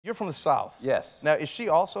You're from the South? Yes. Now, is she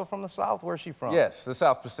also from the South? Where's she from? Yes, the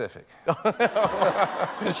South Pacific.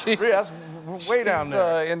 That's way down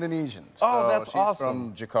there. Indonesian. Oh, that's she's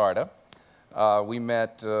awesome. From Jakarta. We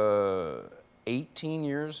met 18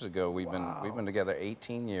 years ago. We've been together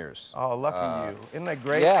 18 years. Oh, lucky you. Isn't that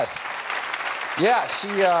great? Yes. Yeah, she,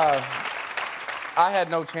 I had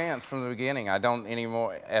no chance from the beginning. I don't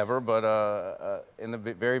anymore, ever, but in the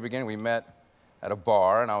very beginning, we met at a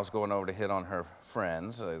bar, and I was going over to hit on her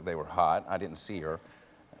friends. They were hot. I didn't see her.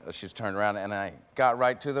 She was turned around, and I got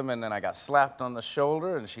right to them, and then I got slapped on the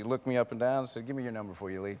shoulder, and she looked me up and down and said, "Give me your number before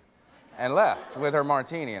you leave," and left with her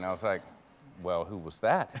martini, and I was like, well, who was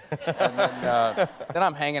that? And then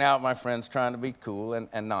I'm hanging out with my friends trying to be cool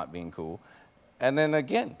and not being cool. And then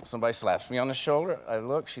again, somebody slaps me on the shoulder. I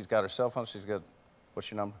look, she's got her cell phone. She goes, "What's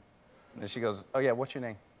your number?" And then she goes, "Oh yeah, what's your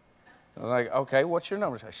name?" I was like, "Okay, what's your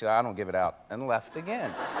number?" She said, "I don't give it out," and left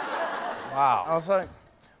again. Wow. I was like,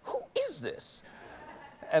 who is this?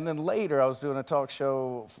 And then later, I was doing a talk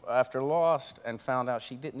show after Lost and found out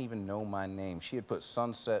she didn't even know my name. She had put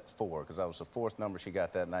Sunset 4, because I was the 4th number she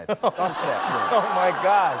got that night. Sunset. Oh, my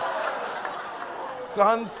God.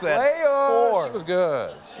 Sunset 4. She was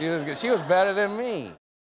good. She was good. She was better than me.